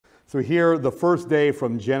So here, the first day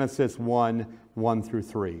from Genesis 1 through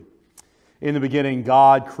 3. In the beginning,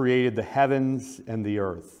 God created the heavens and the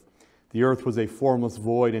earth. The earth was a formless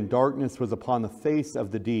void, and darkness was upon the face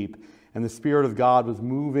of the deep. And the Spirit of God was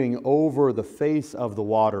moving over the face of the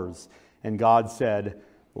waters. And God said,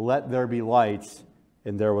 "Let there be light,"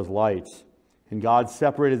 and there was light. And God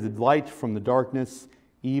separated the light from the darkness.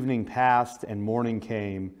 Evening passed, and morning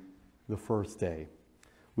came, the first day.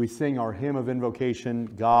 We sing our hymn of invocation,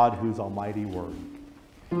 God Whose Almighty Word.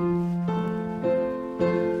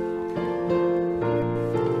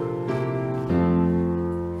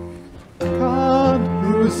 God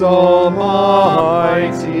whose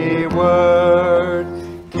almighty word,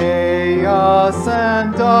 chaos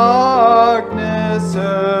and darkness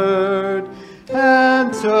heard,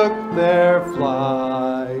 and took their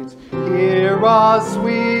flight. Hear us,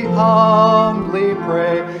 we humbly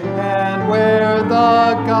pray, and where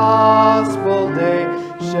the gospel day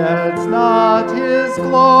sheds not his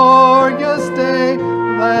glorious day,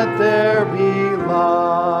 let there be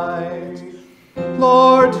light.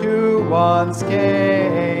 Lord, who once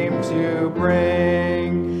came to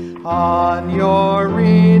bring on your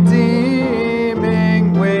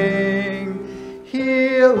redeeming wing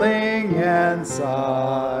healing and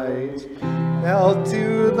sight, health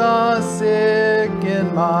to the sick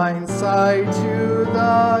in mind, sight to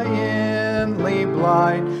the inly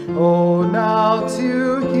blind. Oh, now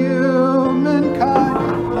to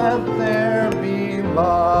humankind let there be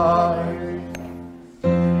light.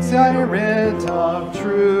 Spirit of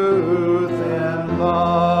truth and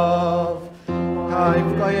love,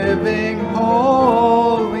 life-giving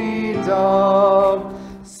holy dove,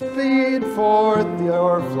 speed forth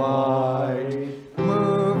your flight.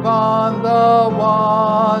 Move on the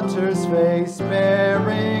water's face,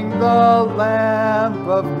 bearing the lamp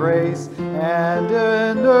of grace, and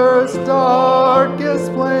in earth's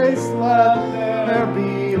darkest place let there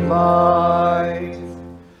be light.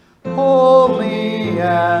 Holy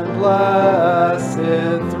and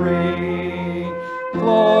blessed three,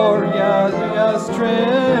 glorious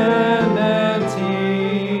Trinity,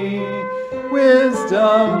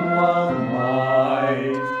 wisdom, one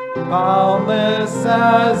might, boundless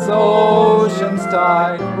as ocean's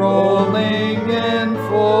tide, rolling in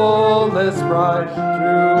fullest pride,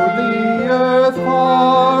 through the earth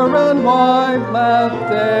far and wide, let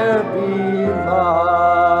there be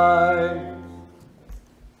light.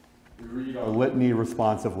 We read our litany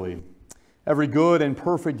responsively. Every good and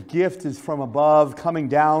perfect gift is from above, coming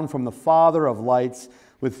down from the Father of lights,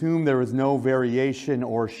 with whom there is no variation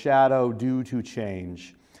or shadow due to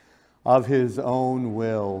change. Of his own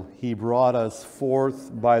will, he brought us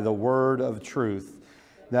forth by the word of truth,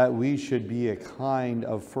 that we should be a kind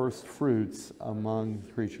of first fruits among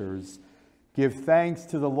creatures. Give thanks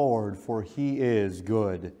to the Lord, for he is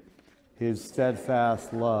good. His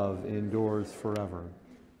steadfast love endures forever.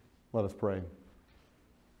 Let us pray.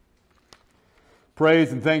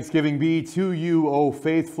 Praise and thanksgiving be to you, O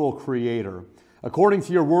faithful Creator. According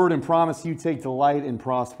to your word and promise, you take delight in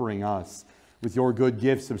prospering us. With your good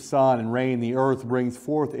gifts of sun and rain, the earth brings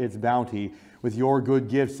forth its bounty. With your good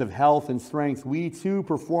gifts of health and strength, we too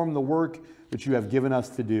perform the work which you have given us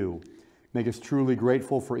to do. Make us truly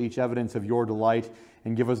grateful for each evidence of your delight,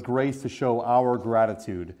 and give us grace to show our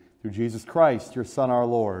gratitude. Through Jesus Christ, your Son, our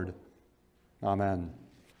Lord. Amen.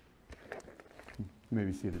 You may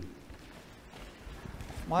be seated.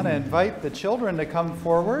 I want to invite the children to come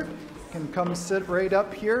forward. You can come sit right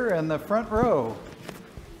up here in the front row.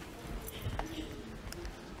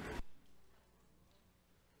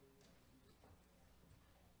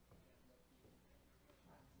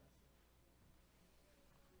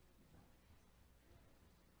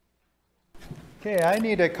 Okay, I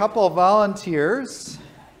need a couple volunteers.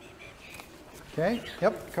 Okay,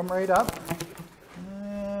 yep, come right up.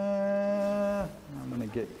 I'm going to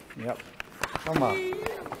get, yep, come up.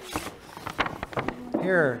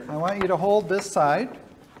 Here, I want you to hold this side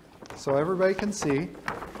so everybody can see.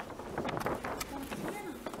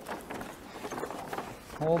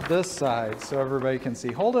 Hold this side so everybody can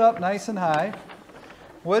see. Hold it up nice and high.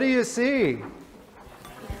 What do you see?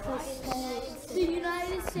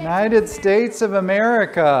 United States of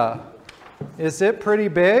America. Is it pretty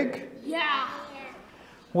big? Yeah.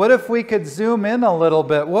 What if we could zoom in a little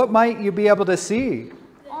bit? What might you be able to see?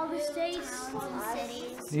 All the states and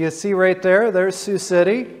cities. Do you see right there? There's Sioux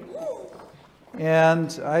City.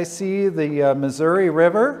 And I see the Missouri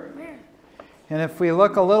River. And if we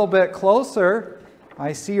look a little bit closer,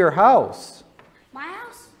 I see your house. My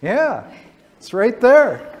house? Yeah, it's right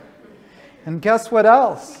there. And guess what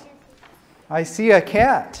else? I see a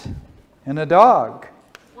cat and a dog.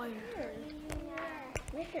 Where?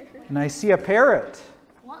 And I see a parrot.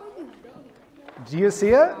 Do you see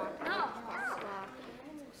it?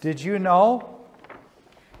 Did you know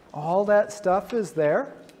all that stuff is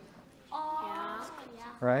there?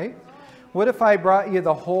 Right? What if I brought you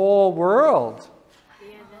the whole world?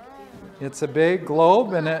 It's a big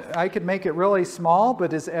globe, and I could make it really small,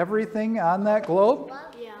 but is everything on that globe?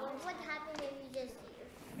 Yeah. What happened if you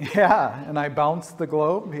just... Yeah, and I bounced the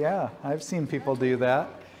globe. Yeah, I've seen people do that.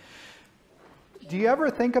 Do you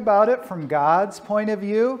ever think about it from God's point of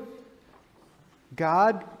view?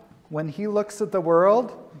 God, when He looks at the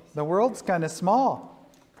world's kind of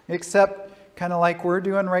small. Except kind of like we're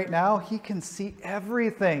doing right now, He can see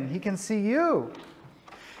everything. He can see you.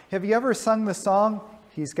 Have you ever sung the song,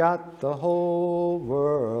 He's got the whole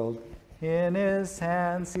world in His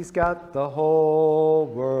hands. He's got the whole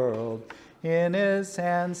world in His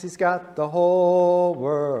hands. He's got the whole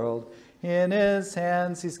world in His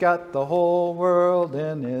hands. He's got the whole world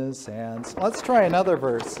in His hands. Let's try another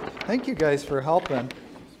verse. Thank you guys for helping.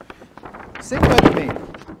 Sing with me.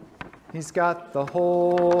 He's got the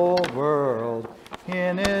whole world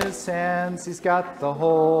in His hands. He's got the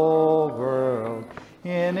whole world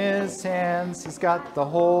in His hands. He's got the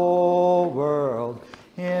whole world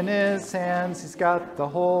in His hands. He's got the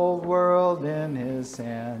whole world in His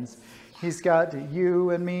hands. He's got you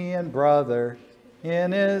and me and brother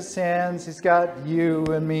in His hands. He's got you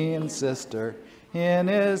and me and sister in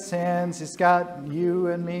His hands. He's got you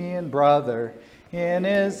and me and brother in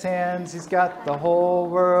His hands. He's got the whole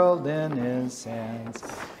world in His hands.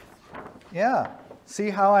 Yeah. See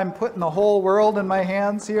how I'm putting the whole world in my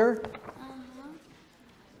hands here?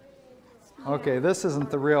 Okay, this isn't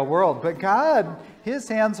the real world. But God, His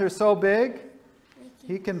hands are so big,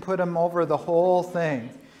 He can put them over the whole thing.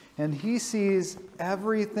 And He sees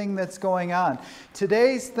everything that's going on.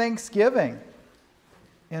 Today's Thanksgiving.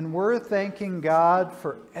 And we're thanking God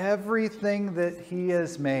for everything that He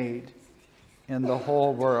has made in the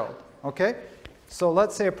whole world. Okay? So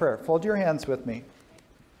let's say a prayer. Fold your hands with me.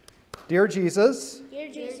 Dear Jesus,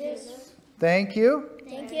 Dear Jesus, thank you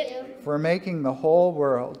for making the whole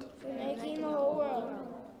world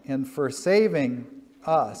and for saving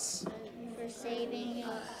us.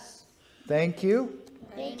 Thank you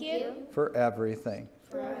for everything.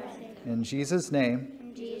 In Jesus'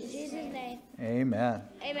 name, amen.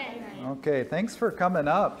 Amen. Okay, thanks for coming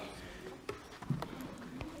up.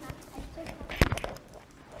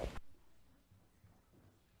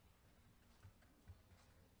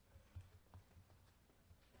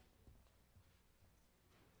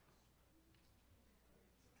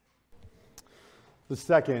 The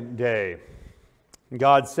second day.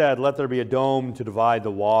 God said, "Let there be a dome to divide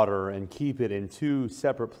the water and keep it in two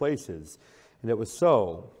separate places." And it was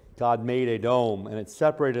so. God made a dome, and it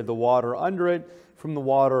separated the water under it from the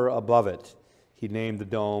water above it. He named the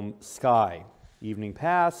dome Sky. Evening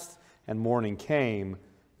passed, and morning came,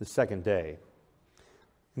 the second day.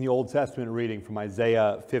 In the Old Testament reading from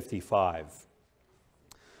Isaiah 55.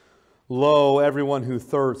 Lo, everyone who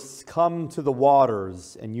thirsts, come to the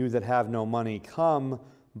waters, and you that have no money, come,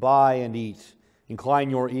 buy and eat. Incline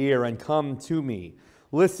your ear and come to me.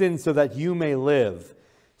 Listen so that you may live.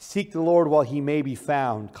 Seek the Lord while He may be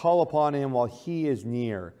found. Call upon Him while He is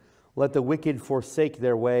near. Let the wicked forsake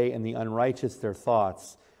their way and the unrighteous their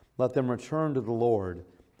thoughts. Let them return to the Lord,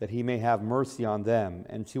 that He may have mercy on them,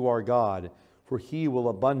 and to our God, for He will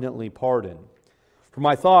abundantly pardon. For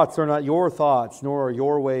my thoughts are not your thoughts, nor are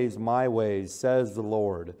your ways my ways, says the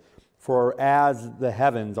Lord. For as the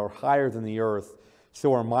heavens are higher than the earth,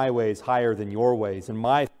 so are my ways higher than your ways, and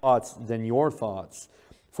my thoughts than your thoughts.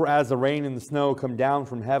 For as the rain and the snow come down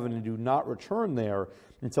from heaven and do not return there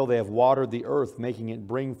until they have watered the earth, making it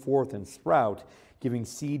bring forth and sprout, giving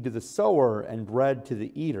seed to the sower and bread to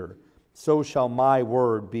the eater, so shall my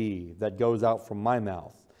word be that goes out from my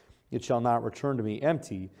mouth. It shall not return to me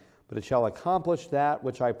empty, but it shall accomplish that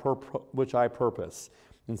which I purpose,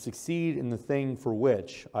 and succeed in the thing for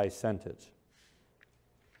which I sent it.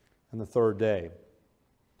 And the third day.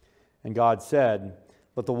 And God said,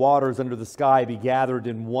 "Let the waters under the sky be gathered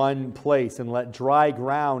in one place, and let dry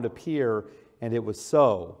ground appear." And it was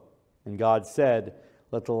so. And God said,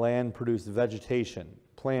 "Let the land produce vegetation,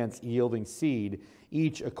 plants yielding seed,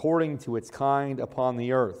 each according to its kind upon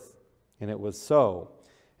the earth." And it was so.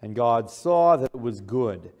 And God saw that it was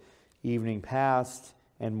good. Evening passed,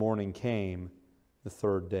 and morning came, the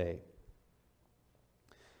third day.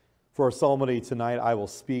 For our psalmody tonight, I will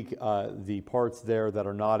speak the parts there that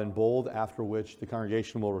are not in bold, after which the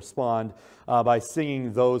congregation will respond by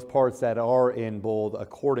singing those parts that are in bold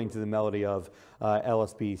according to the melody of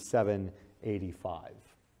LSB 785.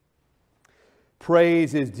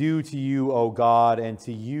 Praise is due to you, O God, and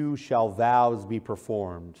to you shall vows be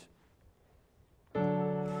performed.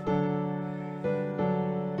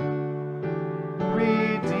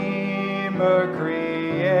 Redeemer,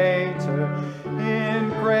 Creator, in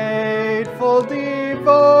grateful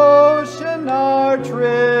devotion our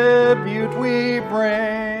tribute we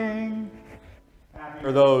bring. Happy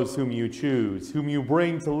are those whom you choose, whom you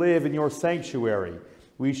bring to live in your sanctuary.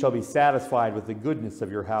 We shall be satisfied with the goodness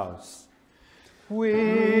of your house.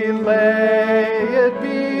 We lay it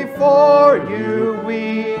before you,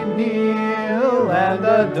 we kneel and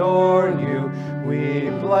adore you. We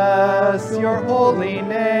bless your holy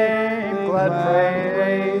name, glad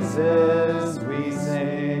praises we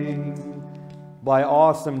sing. By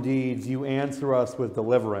awesome deeds you answer us with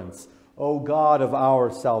deliverance, O God of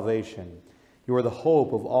our salvation. You are the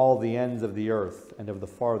hope of all the ends of the earth and of the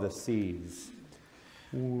farthest seas.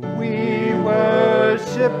 We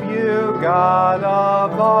worship you, God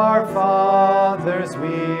of our fathers.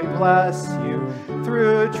 We bless you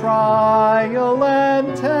through trial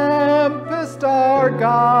and tempest. Our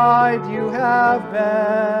guide you have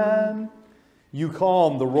been. You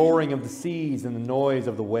calm the roaring of the seas and the noise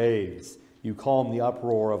of the waves. You calm the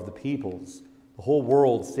uproar of the peoples. The whole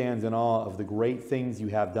world stands in awe of the great things you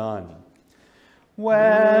have done.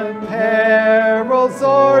 When perils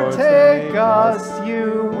o'ertake us,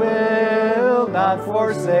 you will not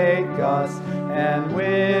forsake us. And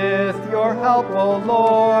with your help, O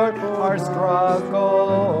Lord, our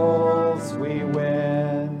struggles we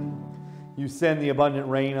win. You send the abundant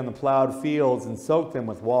rain on the plowed fields and soak them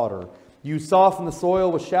with water. You soften the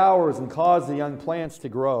soil with showers and cause the young plants to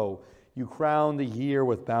grow. You crown the year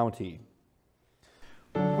with bounty.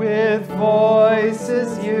 With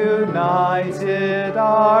voices united,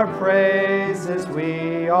 our praises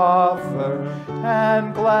we offer,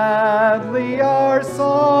 and gladly our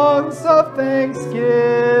songs of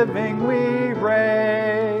thanksgiving we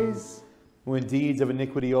raise. When deeds of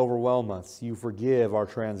iniquity overwhelm us, you forgive our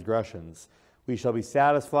transgressions. We shall be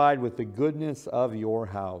satisfied with the goodness of your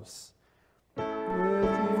house.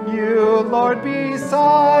 You, Lord,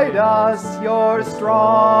 beside us, your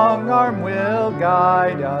strong arm will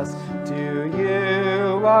guide us. To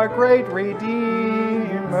you, our great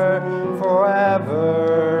Redeemer,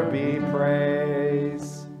 forever be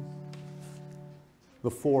praise.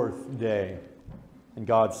 The fourth day, and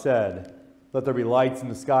God said, let there be lights in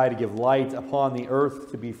the sky to give light upon the earth,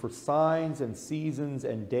 to be for signs and seasons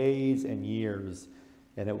and days and years.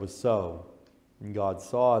 And it was so. And God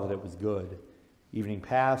saw that it was good. Evening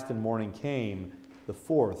passed and morning came, the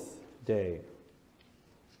fourth day.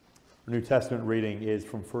 Our New Testament reading is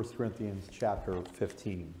from 1 Corinthians chapter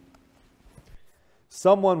 15.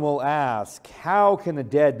 Someone will ask, how can the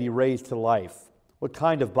dead be raised to life? What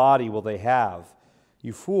kind of body will they have?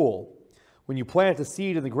 You fool! When you plant a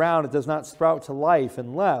seed in the ground, it does not sprout to life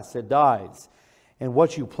unless it dies. And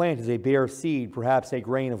what you plant is a bare seed, perhaps a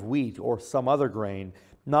grain of wheat or some other grain,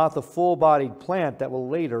 not the full-bodied plant that will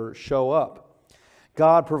later show up.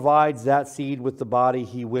 God provides that seed with the body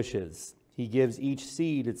he wishes. He gives each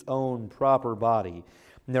seed its own proper body.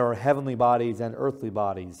 And there are heavenly bodies and earthly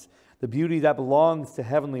bodies. The beauty that belongs to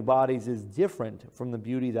heavenly bodies is different from the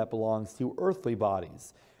beauty that belongs to earthly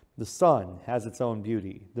bodies. The sun has its own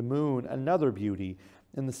beauty, the moon another beauty,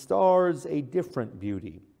 and the stars a different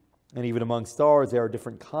beauty. And even among stars there are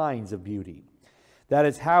different kinds of beauty. That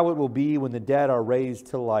is how it will be when the dead are raised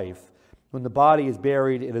to life. When the body is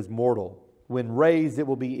buried, it is mortal. When raised, it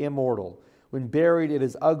will be immortal. When buried, it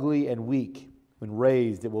is ugly and weak. When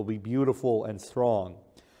raised, it will be beautiful and strong.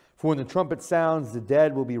 For when the trumpet sounds, the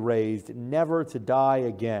dead will be raised, never to die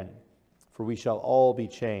again. For we shall all be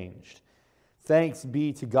changed. Thanks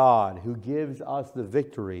be to God, who gives us the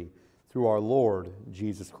victory through our Lord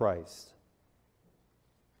Jesus Christ.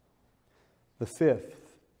 The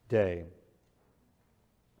fifth day.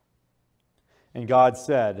 And God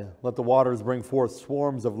said, let the waters bring forth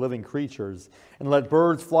swarms of living creatures, and let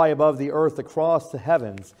birds fly above the earth across the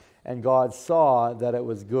heavens. And God saw that it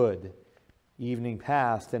was good. Evening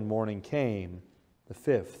passed and morning came, the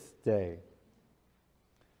fifth day.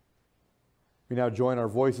 We now join our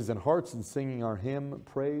voices and hearts in singing our hymn,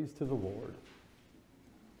 Praise to the Lord.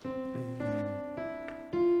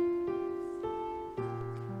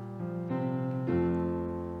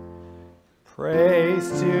 Praise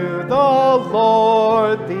to the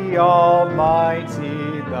Lord, the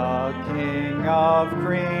Almighty, the King of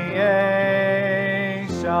creation.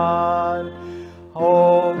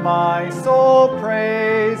 O my soul,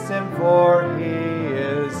 praise him, for he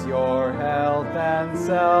is your health and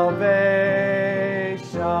salvation.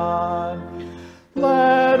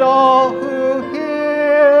 Let all who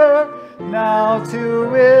hear now all to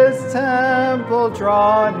his temple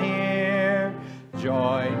draw near,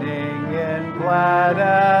 joining in glad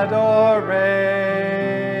adoration.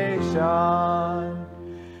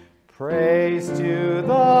 Praise to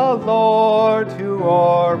the Lord, who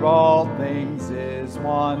o'er all things is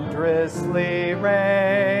wondrously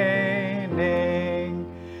reigning,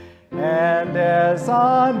 and as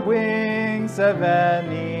on wings of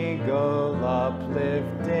an eagle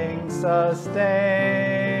uplifting, sustaining.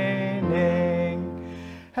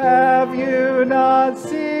 Have you not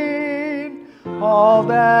seen all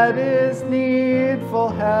that is needful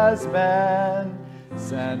has been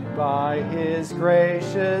sent by his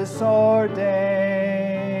gracious ordaining?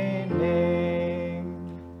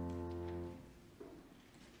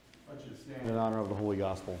 Let's just stand in honor of the Holy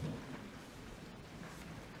Gospel.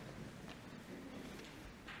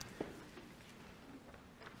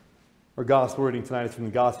 Our gospel reading tonight is from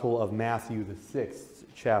the Gospel of Matthew, the 6th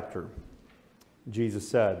chapter. Jesus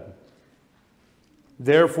said,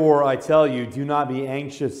 "Therefore I tell you, do not be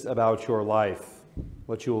anxious about your life,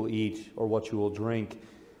 what you will eat or what you will drink,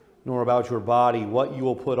 nor about your body, what you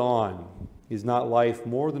will put on. Is not life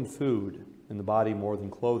more than food, and the body more than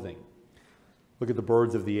clothing? Look at the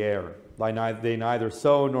birds of the air. They neither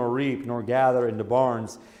sow nor reap nor gather into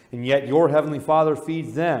barns, and yet your heavenly Father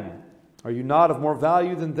feeds them. Are you not of more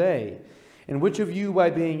value than they? And which of you, by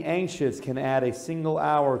being anxious, can add a single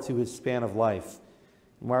hour to his span of life?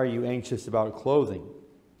 And why are you anxious about clothing?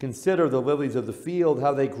 Consider the lilies of the field,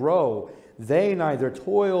 how they grow. They neither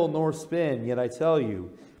toil nor spin, yet I tell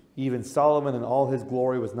you, even Solomon in all his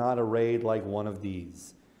glory was not arrayed like one of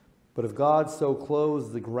these. But if God so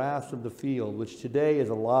clothes the grass of the field, which today is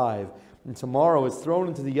alive and tomorrow is thrown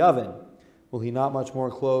into the oven, will he not much more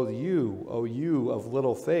clothe you, O you of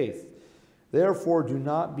little faith? Therefore do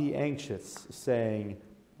not be anxious, saying,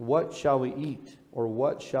 what shall we eat, or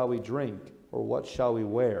what shall we drink, or what shall we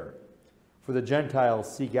wear? For the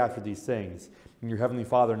Gentiles seek after these things, and your heavenly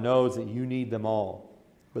Father knows that you need them all.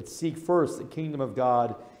 But seek first the kingdom of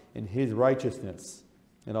God and his righteousness,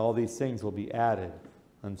 and all these things will be added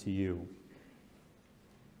unto you."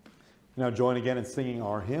 Now join again in singing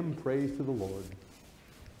our hymn, Praise to the Lord.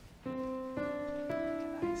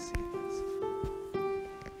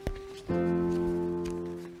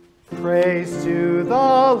 Praise to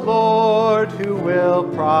the Lord, who will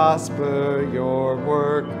prosper your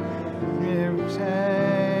work.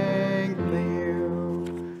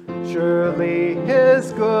 Surely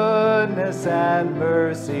his goodness and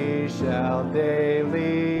mercy shall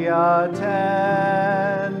daily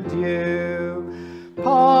attend you.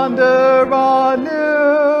 Ponder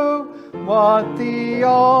anew what the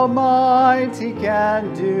Almighty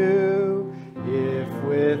can do, if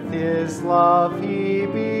with his love he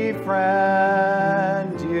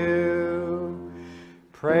befriend you.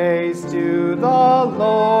 Praise to the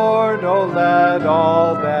Lord, O let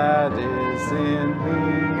all that is in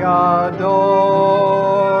me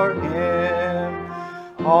adore him.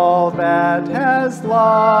 All that has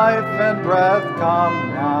life and breath,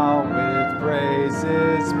 come now with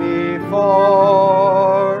praises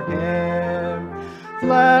before him.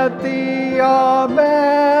 Let the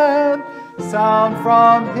Amen sound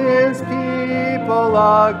from his people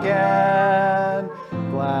again.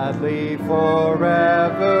 Gladly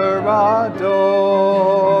forever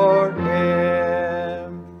adore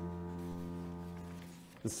him.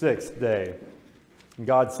 The 6th day. And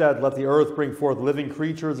God said, let the earth bring forth living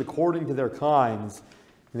creatures according to their kinds.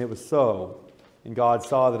 And it was so. And God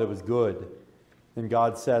saw that it was good. And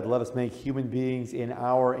God said, let us make human beings in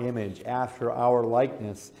our image, after our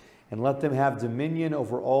likeness, and let them have dominion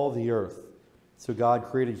over all the earth. So God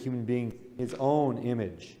created human beings in his own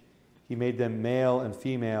image. He made them male and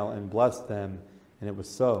female and blessed them, and it was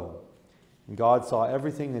so. And God saw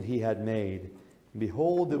everything that he had made, and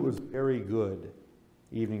behold, it was very good.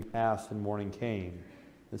 Evening passed and morning came,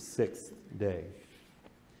 the 6th day.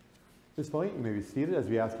 At this point, you may be seated as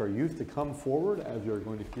we ask our youth to come forward as we are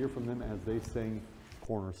going to hear from them as they sing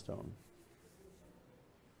Cornerstone.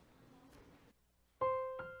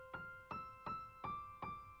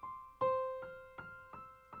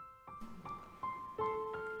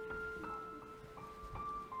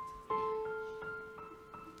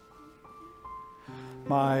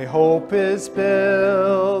 My hope is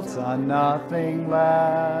built on nothing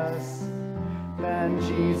less than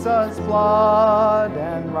Jesus' blood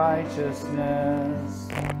and righteousness.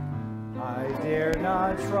 I dare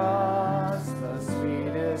not trust the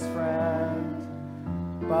sweetest friend,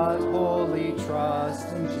 but wholly trust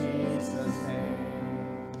in Jesus' name.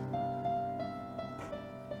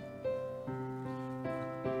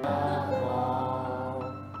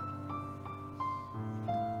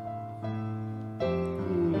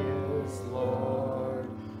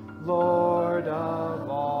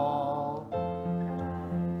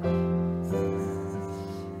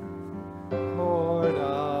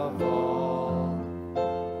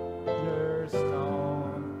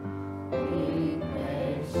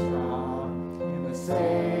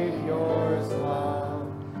 Savior's love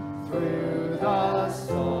through the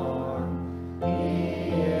storm.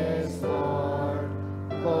 He is Lord,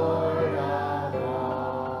 Lord of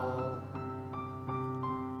all.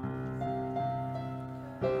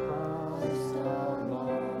 Christ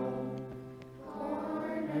alone,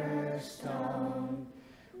 cornerstone,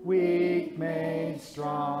 weak made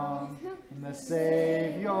strong in the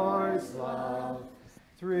Savior's love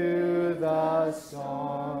through the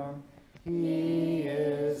storm. He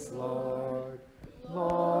is Lord,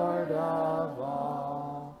 Lord of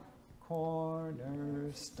all,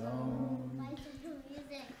 cornerstone.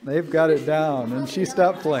 They've got it down, and she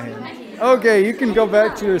stopped playing. Okay, you can go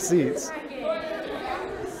back to your seats.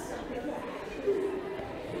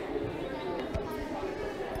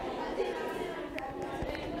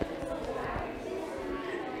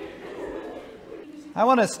 I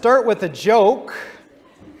want to start with a joke.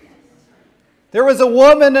 There was a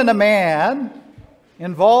woman and a man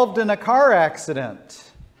involved in a car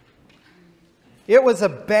accident. It was a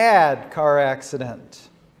bad car accident.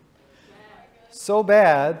 So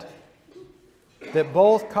bad that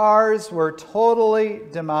both cars were totally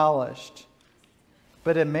demolished.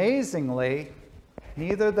 But amazingly,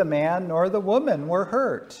 neither the man nor the woman were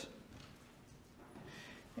hurt.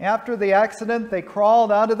 After the accident, they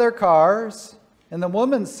crawled out of their cars, and the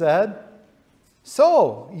woman said,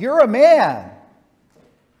 "So, you're a man.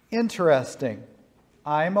 Interesting.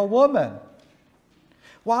 I'm a woman.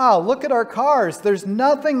 Wow, look at our cars. There's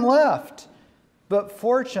nothing left. But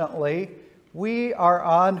fortunately, we are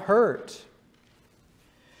unhurt.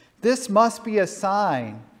 This must be a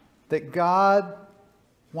sign that God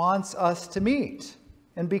wants us to meet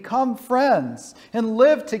and become friends and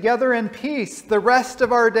live together in peace the rest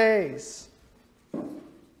of our days."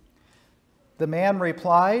 The man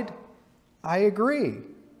replied, "I agree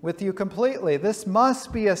with you completely. This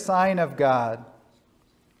must be a sign of God."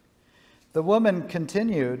 The woman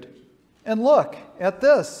continued, "And look at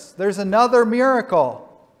this. There's another miracle.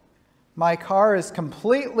 My car is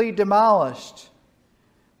completely demolished,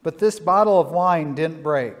 but this bottle of wine didn't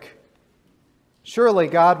break. Surely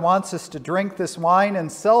God wants us to drink this wine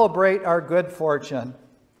and celebrate our good fortune."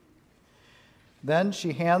 Then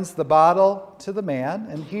she hands the bottle to the man,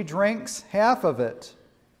 and he drinks half of it,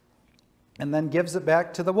 and then gives it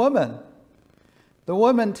back to the woman. The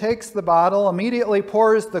woman takes the bottle, immediately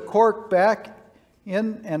pours the cork back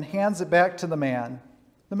in, and hands it back to the man.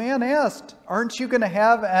 The man asked, "Aren't you going to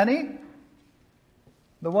have any?"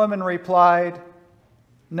 The woman replied,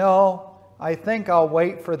 "No, I think I'll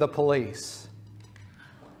wait for the police."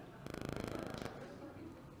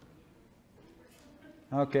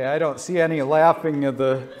 Okay, I don't see any laughing of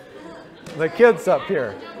the kids up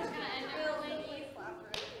here.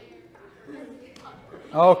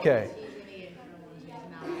 Okay.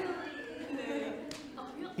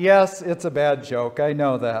 Yes, it's a bad joke. I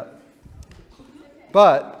know that.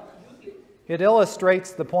 But it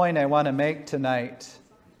illustrates the point I want to make tonight.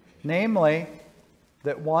 Namely,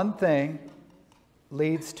 that one thing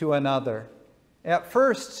leads to another. At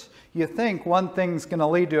first, you think one thing's going to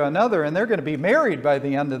lead to another, and they're going to be married by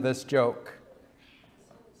the end of this joke.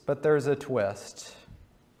 But there's a twist.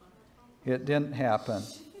 It didn't happen.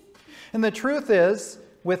 And the truth is,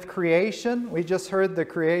 with creation, we just heard the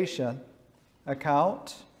creation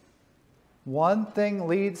account. One thing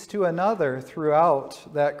leads to another throughout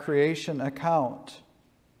that creation account.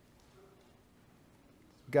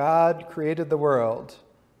 God created the world,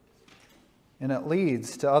 and it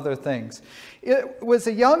leads to other things. It was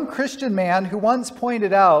a young Christian man who once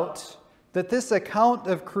pointed out that this account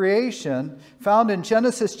of creation found in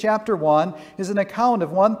Genesis chapter 1 is an account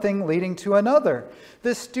of one thing leading to another.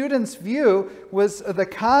 This student's view was the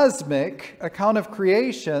cosmic account of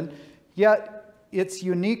creation, yet it's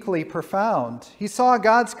uniquely profound. He saw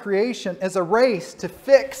God's creation as a race to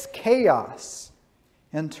fix chaos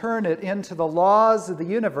and turn it into the laws of the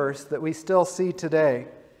universe that we still see today.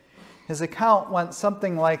 His account went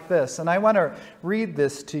something like this, and I want to read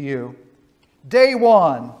this to you. Day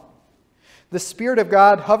 1. The Spirit of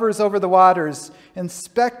God hovers over the waters,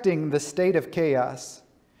 inspecting the state of chaos.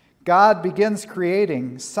 God begins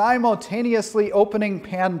creating, simultaneously opening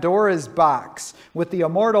Pandora's box with the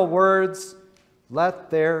immortal words, "Let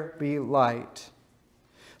there be light."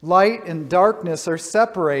 Light and darkness are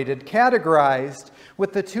separated, categorized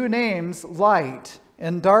with the two names light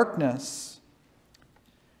and darkness,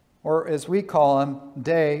 or as we call them,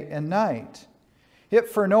 day and night. If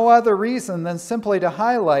for no other reason than simply to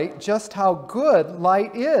highlight just how good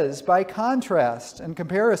light is by contrast and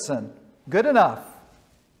comparison. Good enough.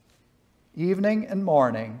 Evening and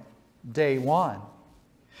morning, day 1.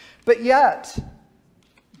 But yet,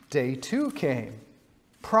 day 2 came.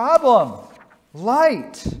 Problem,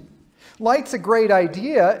 light. Light's a great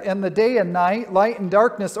idea, and the day and night, light and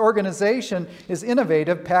darkness organization is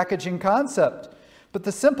innovative packaging concept. But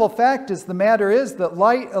the simple fact is the matter is that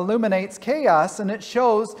light illuminates chaos, and it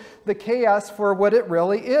shows the chaos for what it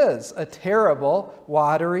really is, a terrible,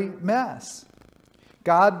 watery mess.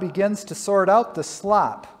 God begins to sort out the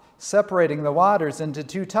slop, separating the waters into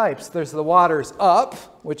two types. There's the waters up,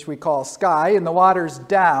 which we call sky, and the waters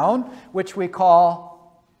down, which we call...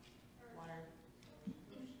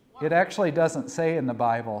 It actually doesn't say in the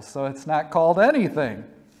Bible, so it's not called anything.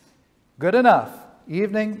 Good enough.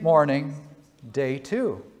 Evening, morning, day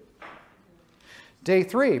 2. Day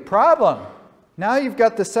 3, problem. Now you've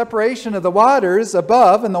got the separation of the waters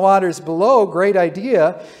above and the waters below. Great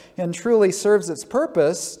idea, and truly serves its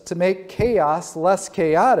purpose to make chaos less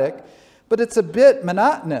chaotic, but it's a bit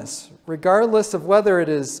monotonous. Regardless of whether it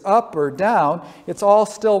is up or down, it's all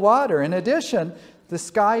still water. In addition, the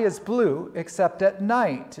sky is blue, except at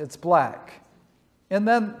night it's black. And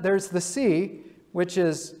then there's the sea, which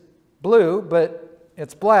is blue, but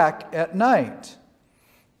it's black at night.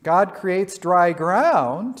 God creates dry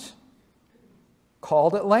ground,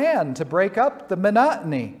 called it land, to break up the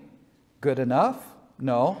monotony. Good enough?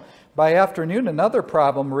 No. By afternoon, another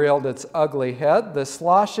problem reared its ugly head. The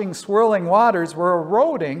sloshing, swirling waters were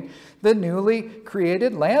eroding the newly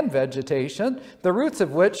created land vegetation, the roots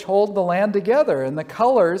of which hold the land together, and the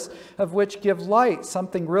colors of which give light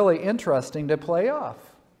something really interesting to play off.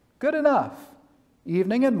 Good enough.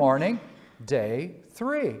 Evening and morning, day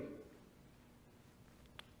 3.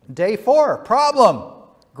 Day 4, problem.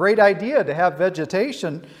 Great idea to have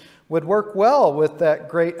vegetation would work well with that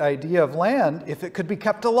great idea of land if it could be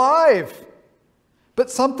kept alive. But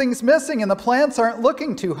something's missing and the plants aren't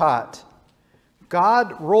looking too hot.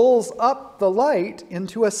 God rolls up the light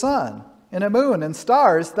into a sun and a moon and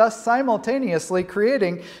stars, thus simultaneously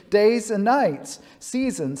creating days and nights,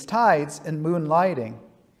 seasons, tides, and moonlighting.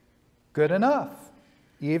 Good enough.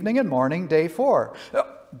 Evening and morning, day 4.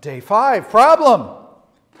 Day 5, problem.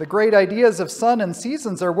 The great ideas of sun and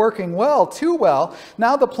seasons are working well, too well.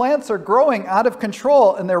 Now the plants are growing out of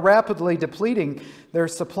control and they're rapidly depleting their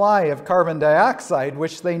supply of carbon dioxide,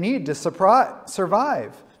 which they need to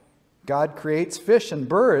survive. God creates fish and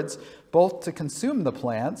birds both to consume the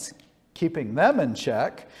plants, keeping them in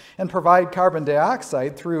check, and provide carbon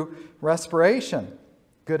dioxide through respiration.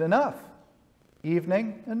 Good enough.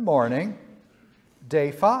 Evening and morning,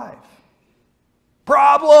 day 5.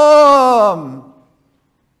 Problem!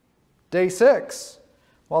 Day 6.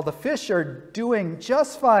 While the fish are doing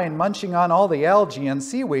just fine munching on all the algae and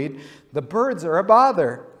seaweed, the birds are a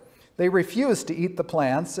bother. They refuse to eat the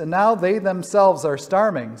plants, and now they themselves are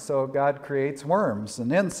starving. So God creates worms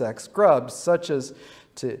and insects, grubs, such as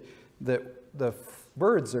the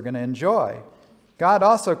birds are going to enjoy. God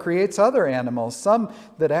also creates other animals, some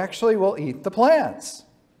that actually will eat the plants.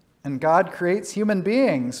 And God creates human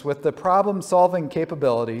beings with the problem-solving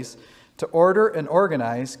capabilities to order and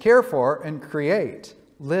organize, care for and create,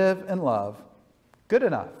 live and love. Good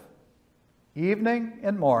enough. Evening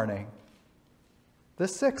and morning. The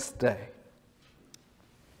 6th day.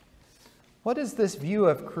 What does this view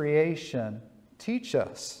of creation teach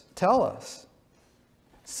us, tell us?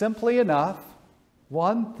 Simply enough,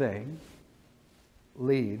 one thing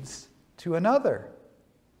leads to another.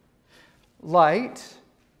 Light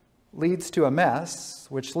leads to a mess,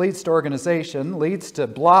 which leads to organization, leads to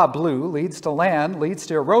blah blue, leads to land, leads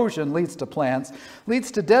to erosion, leads to plants, leads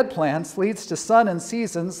to dead plants, leads to sun and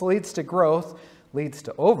seasons, leads to growth, leads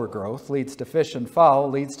to overgrowth, leads to fish and fowl,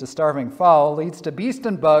 leads to starving fowl, leads to beast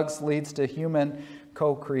and bugs, leads to human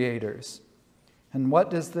co-creators. And what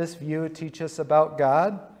does this view teach us about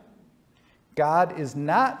God? God is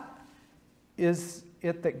not, is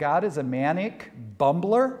it that God is a manic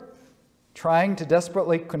bumbler, trying to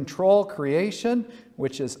desperately control creation,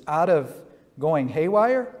 which is out of going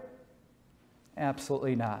haywire?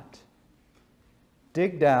 Absolutely not.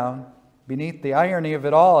 Dig down beneath the irony of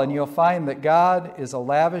it all, and you'll find that God is a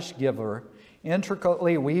lavish giver,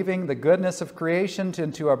 intricately weaving the goodness of creation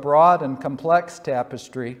into a broad and complex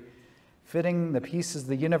tapestry, fitting the pieces of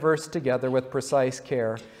the universe together with precise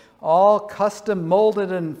care, all custom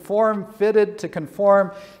molded and form-fitted to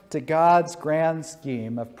conform to God's grand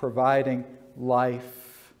scheme of providing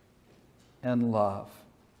life and love.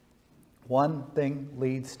 One thing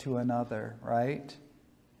leads to another, right?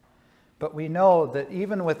 But we know that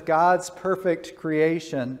even with God's perfect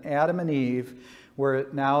creation, Adam and Eve were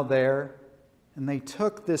now there, and they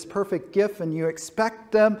took this perfect gift, and you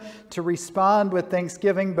expect them to respond with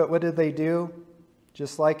thanksgiving, but what did they do?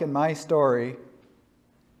 Just like in my story,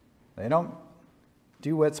 they don't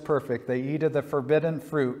do what's perfect. They eat of the forbidden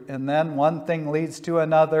fruit, and then one thing leads to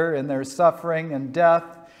another, and there's suffering and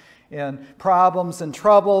death and problems and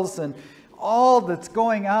troubles and all that's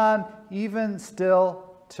going on, even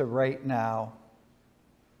still to right now.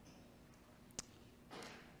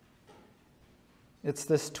 It's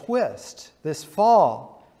this twist, this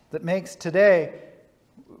fall, that makes today,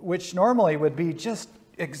 which normally would be just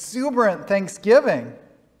exuberant Thanksgiving,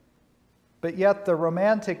 but yet the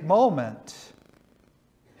romantic moment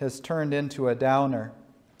has turned into a downer.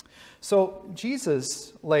 So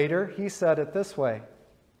Jesus later, he said it this way,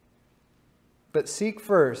 "But seek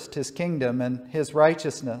first his kingdom and his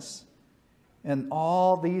righteousness, and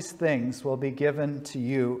all these things will be given to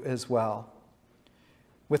you as well."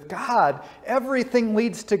 With God, everything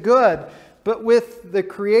leads to good, but with the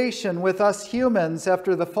creation, with us humans,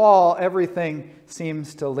 after the fall, everything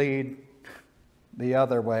seems to lead the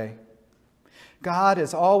other way. God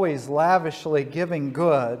is always lavishly giving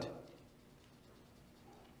good,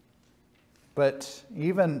 but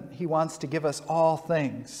even he wants to give us all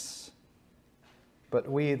things, but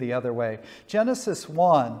we the other way. Genesis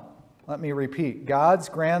 1, let me repeat, God's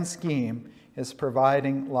grand scheme is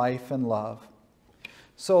providing life and love.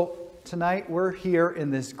 So tonight we're here in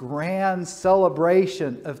this grand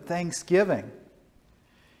celebration of Thanksgiving.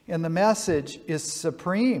 And the message is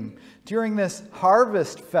supreme. During this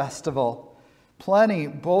harvest festival,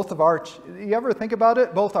 both of our, you ever think about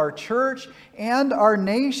it? Both our church and our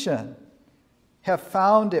nation have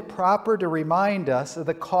found it proper to remind us of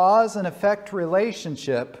the cause and effect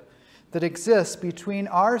relationship that exists between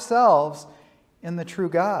ourselves and the true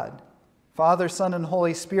God, Father, Son, and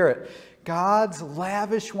Holy Spirit. God's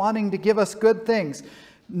lavish wanting to give us good things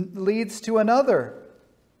leads to another.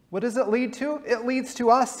 What does it lead to? It leads to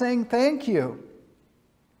us saying thank you.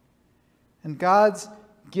 And God's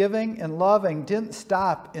giving and loving didn't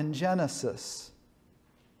stop in Genesis.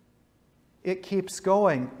 It keeps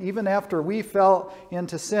going. Even after we fell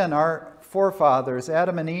into sin, our forefathers,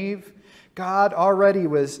 Adam and Eve, God already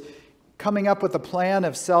was coming up with a plan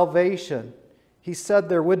of salvation. He said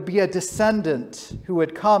there would be a descendant who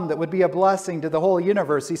would come that would be a blessing to the whole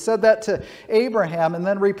universe. He said that to Abraham and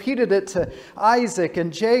then repeated it to Isaac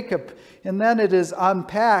and Jacob. And then it is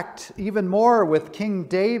unpacked even more with King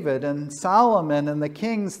David and Solomon and the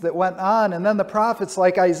kings that went on. And then the prophets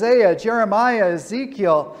like Isaiah, Jeremiah,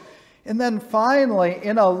 Ezekiel. And then finally,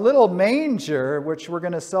 in a little manger, which we're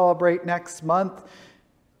going to celebrate next month,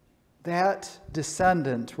 that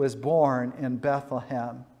descendant was born in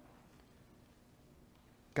Bethlehem.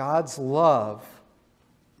 God's love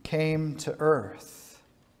came to earth.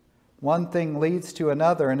 One thing leads to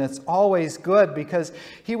another, and it's always good because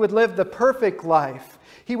he would live the perfect life.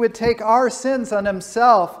 He would take our sins on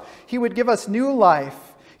himself. He would give us new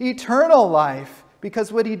life, eternal life,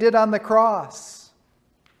 because what he did on the cross.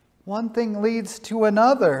 One thing leads to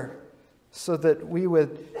another so that we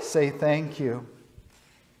would say thank you.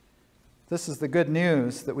 This is the good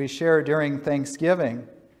news that we share during Thanksgiving,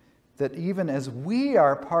 that even as we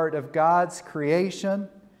are part of God's creation,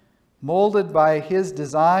 molded by his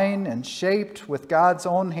design and shaped with God's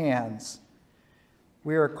own hands,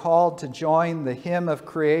 we are called to join the hymn of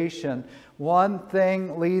creation. One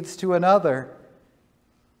thing leads to another.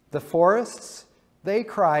 The forests, they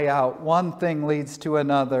cry out, one thing leads to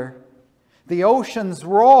another. The oceans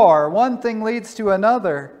roar, one thing leads to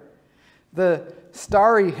another. The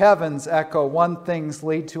starry heavens echo, one thing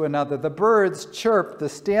leads to another. The birds chirp, the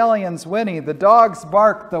stallions whinny, the dogs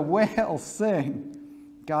bark, the whales sing.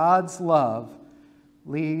 God's love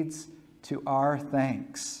leads to our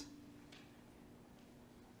thanks.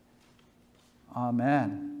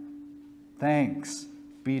 Amen. Thanks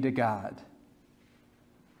be to God.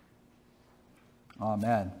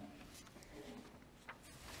 Amen.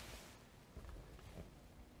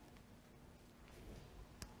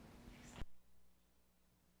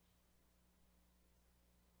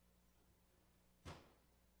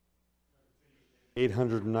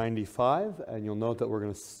 (895), and you'll note that we're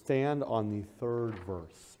going to stand on the third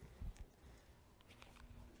verse.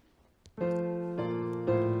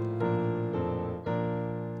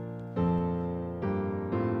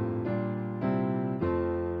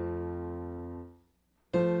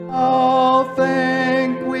 Oh,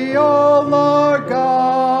 thank we, O Lord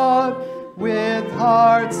God, with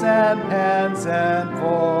hearts and hands and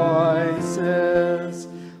voices,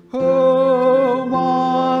 who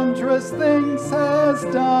wondrous things has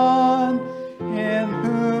done, in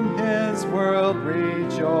whom his world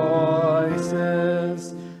rejoices,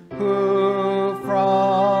 who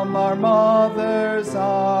from our mother's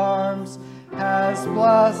arms has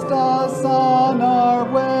blessed us on our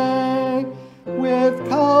way with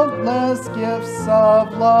countless gifts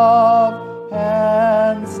of love,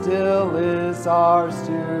 and still is ours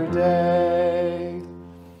today.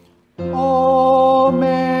 Oh,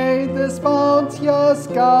 may this bounteous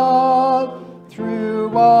God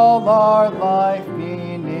through all our life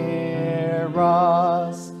be near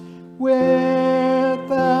us,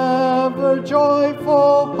 with ever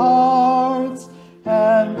joyful hearts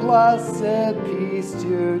and blessed peace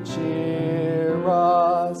to cheer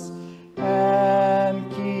us, and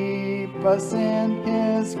keep us in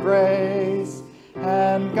his grace,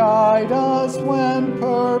 and guide us when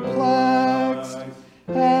perplexed,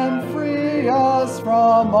 and free us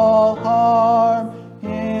from all harm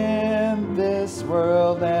in this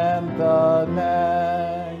world and the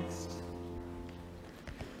next.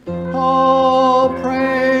 All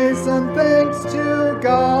praise and thanks to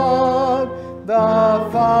God,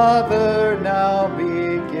 the Father now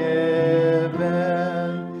be given,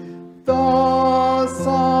 the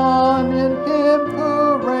Son in him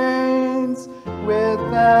who reigns, with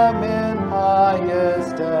them in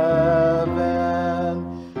highest heaven,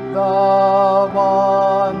 the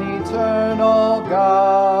one eternal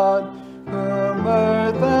God, whom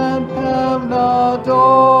earth and heaven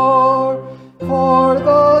adore, for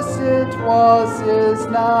thus it was, is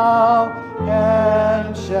now,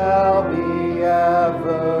 and shall be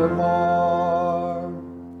evermore.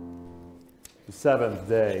 The seventh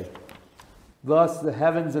day. Thus the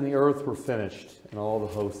heavens and the earth were finished, and all the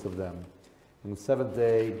hosts of them. On the seventh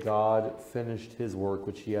day God finished his work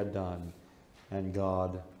which he had done, and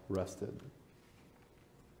God rested.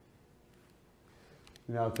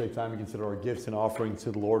 We now take time to consider our gifts and offerings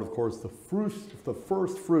to the Lord. Of course, the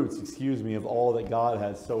first fruits, of all that God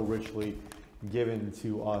has so richly given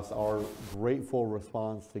to us. Our grateful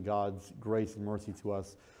response to God's grace and mercy to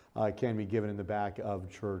us can be given in the back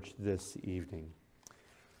of church this evening.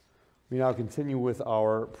 We now continue with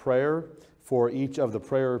our prayer. For each of the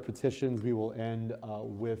prayer petitions, we will end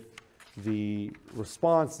with the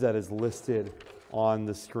response that is listed on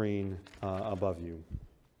the screen above you.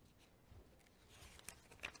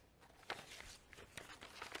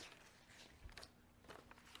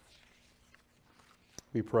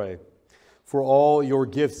 We pray. For all your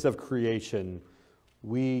gifts of creation,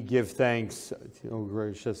 we give thanks, O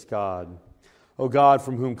gracious God. O God,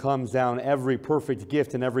 from whom comes down every perfect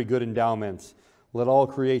gift and every good endowment, let all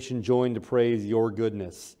creation join to praise your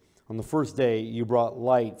goodness. On the first day, you brought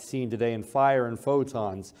light, seen today in fire and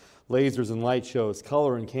photons, lasers and light shows,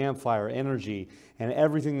 color and campfire, energy, and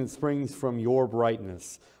everything that springs from your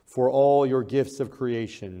brightness. For all your gifts of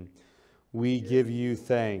creation, we give you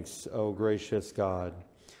thanks, O gracious God.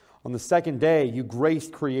 On the second day, you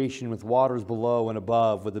graced creation with waters below and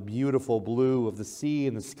above, with the beautiful blue of the sea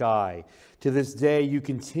and the sky. To this day, you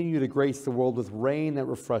continue to grace the world with rain that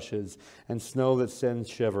refreshes and snow that sends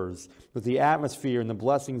shivers, with the atmosphere and the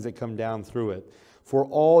blessings that come down through it. For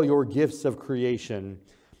all your gifts of creation,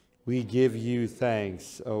 we give you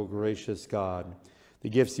thanks, O gracious God. The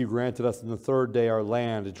gifts you granted us on the third day are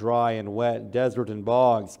land, dry and wet, desert and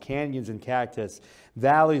bogs, canyons and cactus,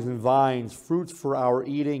 valleys and vines, fruits for our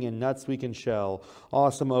eating and nuts we can shell,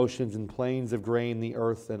 awesome oceans and plains of grain, the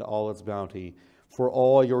earth and all its bounty. For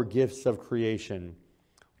all your gifts of creation,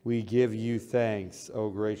 we give you thanks, O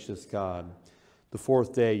gracious God. The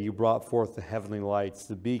fourth day you brought forth the heavenly lights,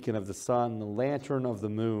 the beacon of the sun, the lantern of the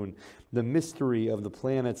moon, the mystery of the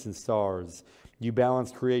planets and stars. You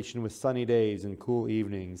balanced creation with sunny days and cool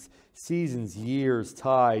evenings, seasons, years,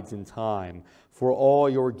 tides, and time. For all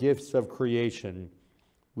your gifts of creation,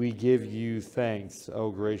 we give you thanks, O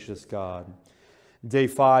gracious God. Day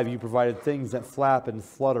 5, you provided things that flap and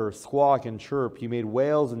flutter, squawk and chirp. You made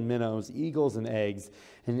whales and minnows, eagles and eggs,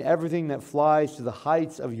 and everything that flies to the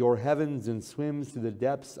heights of your heavens and swims to the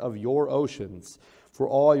depths of your oceans. For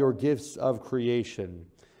all your gifts of creation,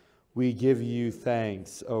 we give you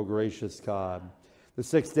thanks, O gracious God. The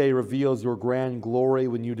sixth day reveals your grand glory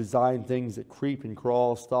when you design things that creep and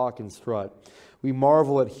crawl, stalk and strut. We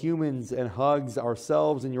marvel at humans and hugs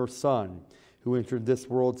ourselves in your Son, who entered this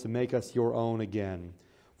world to make us your own again.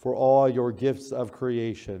 For all your gifts of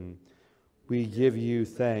creation, we give you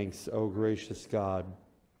thanks, O gracious God.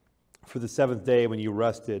 For the seventh day when you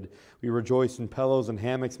rested, we rejoice in pillows and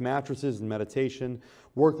hammocks, mattresses and meditation,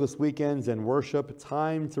 workless weekends and worship,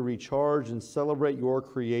 time to recharge and celebrate your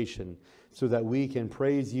creation, so that we can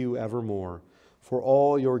praise you evermore. For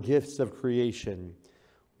all your gifts of creation,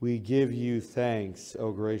 we give you thanks,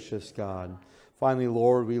 O gracious God. Finally,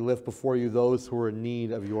 Lord, we lift before you those who are in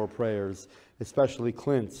need of your prayers, especially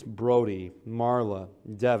Clint, Brody, Marla,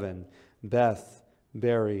 Devin, Beth,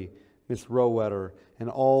 Barry, Miss Rowetter, and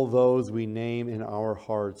all those we name in our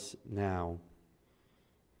hearts now.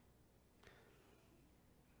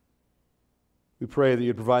 We pray that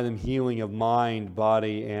you provide them healing of mind,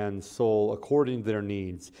 body, and soul according to their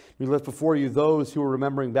needs. We lift before you those who are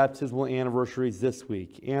remembering baptismal anniversaries this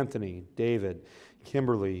week: Anthony, David,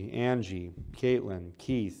 Kimberly, Angie, Caitlin,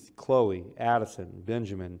 Keith, Chloe, Addison,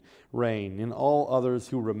 Benjamin, Rain, and all others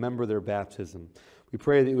who remember their baptism. We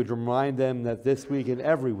pray that you would remind them that this week and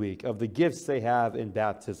every week of the gifts they have in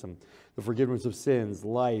baptism: the forgiveness of sins,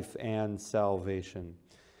 life, and salvation.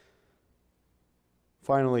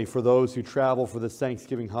 Finally, for those who travel for this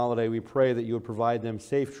Thanksgiving holiday, we pray that you would provide them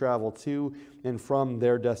safe travel to and from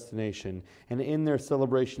their destination, and in their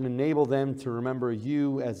celebration enable them to remember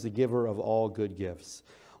you as the giver of all good gifts.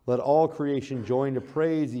 Let all creation join to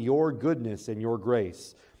praise your goodness and your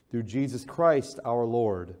grace through Jesus Christ our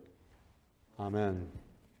Lord. Amen.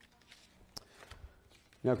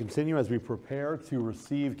 Now continue as we prepare to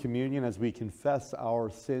receive communion, as we confess our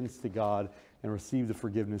sins to God and receive the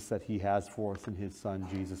forgiveness that he has for us in his Son,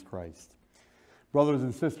 Jesus Christ. Brothers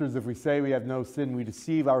and sisters, if we say we have no sin, we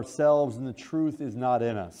deceive ourselves and the truth is not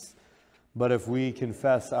in us. But if we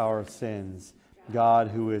confess our sins, God,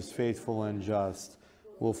 who is faithful and just,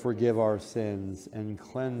 will forgive our sins and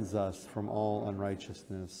cleanse us from all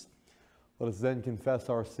unrighteousness. Let us then confess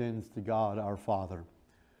our sins to God our Father.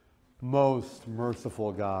 Most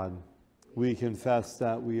merciful God, we confess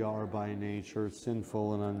that we are by nature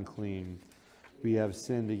sinful and unclean. We have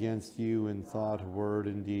sinned against you in thought, word,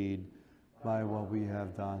 and deed, by what we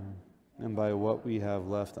have done and by what we have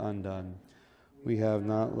left undone. We have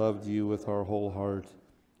not loved you with our whole heart.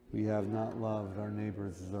 We have not loved our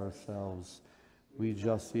neighbors as ourselves. We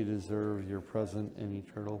justly deserve your present and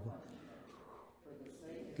eternal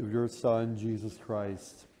of your Son, Jesus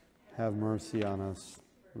Christ. Have mercy on us,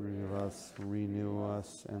 forgive us, renew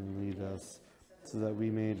us, and lead us, so that we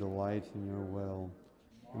may delight in your will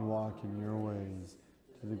and walk in your ways,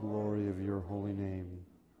 to the glory of your holy name.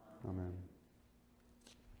 Amen.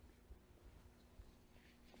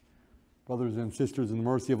 Brothers and sisters, in the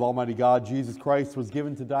mercy of Almighty God, Jesus Christ was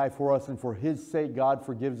given to die for us, and for his sake God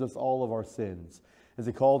forgives us all of our sins. As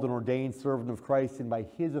a called and ordained servant of Christ, and by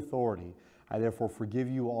his authority, I therefore forgive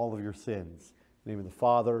you all of your sins. In the name of the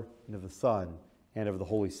Father, and of the Son, and of the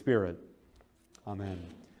Holy Spirit. Amen.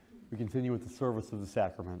 We continue with the service of the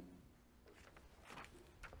sacrament.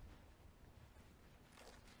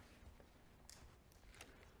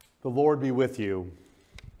 The Lord be with you.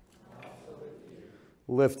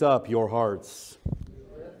 Lift up your hearts.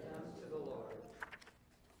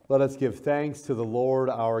 Let us give thanks to the Lord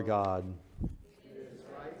our God. It is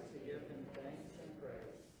right to give him thanks and praise.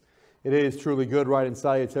 It is truly good, right, and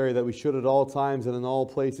salutary that we should at all times and in all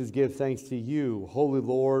places give thanks to you, Holy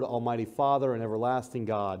Lord, Almighty Father, and everlasting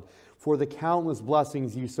God, for the countless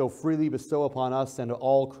blessings you so freely bestow upon us and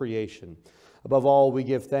all creation. Above all, we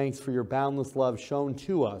give thanks for your boundless love shown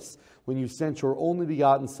to us when you sent your only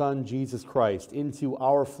begotten Son, Jesus Christ, into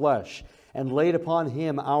our flesh and laid upon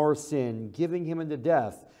him our sin, giving him into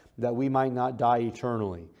death that we might not die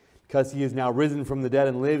eternally. Because he is now risen from the dead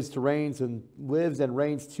and lives and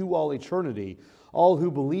reigns to all eternity, all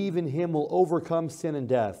who believe in him will overcome sin and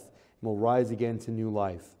death and will rise again to new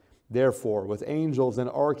life. Therefore, with angels and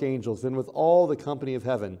archangels and with all the company of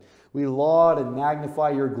heaven, we laud and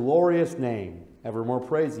magnify your glorious name, evermore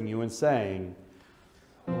praising you and saying,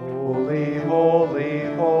 Holy, holy,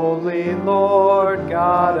 holy Lord,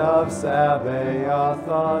 God of Sabaoth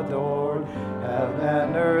adored. Heaven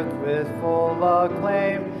and earth with full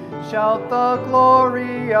acclaim shout the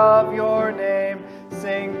glory of your name.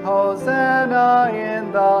 Sing Hosanna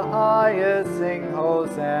in the highest, sing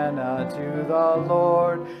Hosanna to the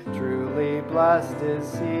Lord. Truly blessed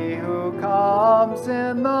is he who comes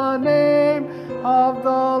in the name of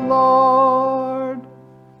the Lord.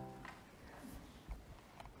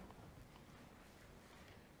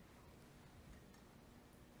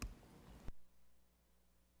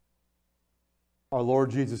 Our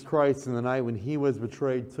Lord Jesus Christ, in the night when he was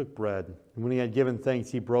betrayed, took bread, and when he had given thanks,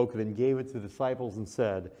 he broke it and gave it to the disciples and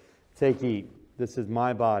said, Take, eat, this is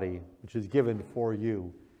my body, which is given for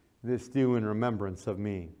you. This do in remembrance of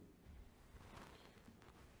me.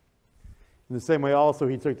 In the same way also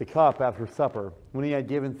he took the cup after supper. When he had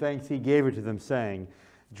given thanks, he gave it to them, saying,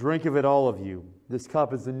 Drink of it, all of you. This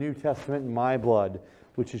cup is the New Testament in my blood,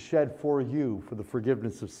 which is shed for you for the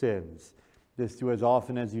forgiveness of sins. This do as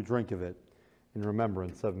often as you drink of it, in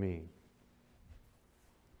remembrance of me.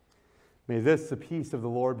 May this, the peace of the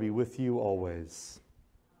Lord, be with you always.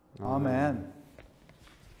 Amen.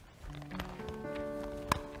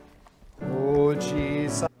 Oh,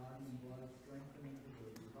 Jesus.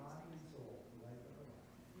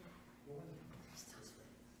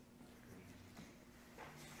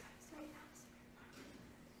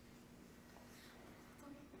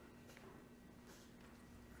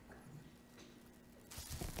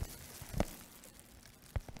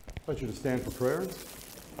 want you to stand for prayer.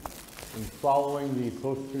 And following the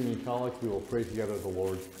post-communion collect, we will pray together the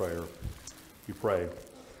Lord's Prayer. We pray.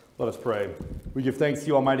 Let us pray. We give thanks to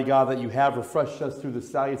you, Almighty God, that you have refreshed us through the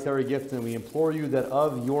salutary gift, and we implore you that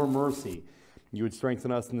of your mercy you would strengthen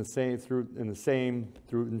us in faith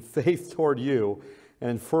toward you and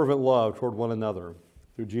in fervent love toward one another.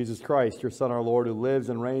 Through Jesus Christ, your Son, our Lord, who lives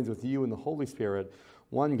and reigns with you in the Holy Spirit,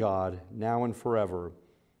 one God, now and forever.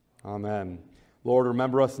 Amen. Lord,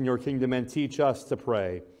 remember us in your kingdom and teach us to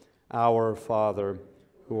pray. Our Father,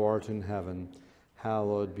 who art in heaven,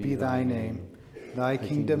 hallowed be thy name. Thy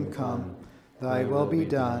kingdom come, thy will be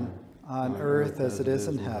done, on earth as it is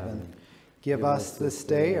in heaven. Give us this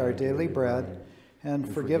day our daily bread,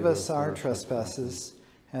 and forgive us our trespasses,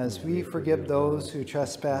 as we forgive those who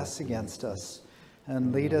trespass against us.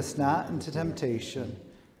 And lead us not into temptation,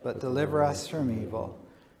 but deliver us from evil.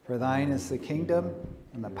 For thine is the kingdom,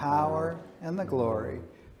 and the power, and the glory,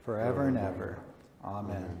 forever and ever.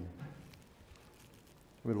 Amen.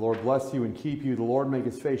 May the Lord bless you and keep you. The Lord make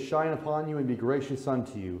his face shine upon you and be gracious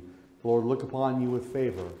unto you. The Lord look upon you with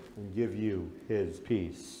favor and give you his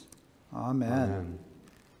peace. Amen. Amen.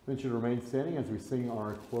 I want you to remain standing as we sing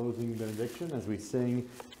our closing benediction, as we sing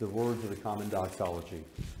the words of the common doxology.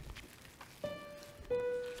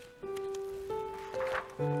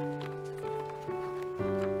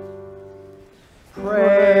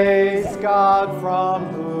 Praise God, from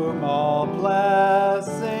whom all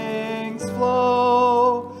blessings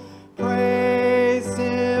flow. Praise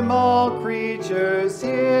him, all creatures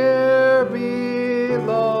here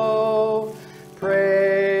below.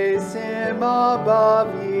 Praise him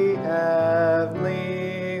above, ye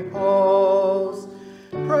heavenly hosts.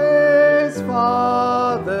 Praise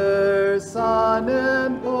Father, Son,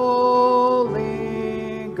 and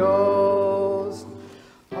Holy Ghost.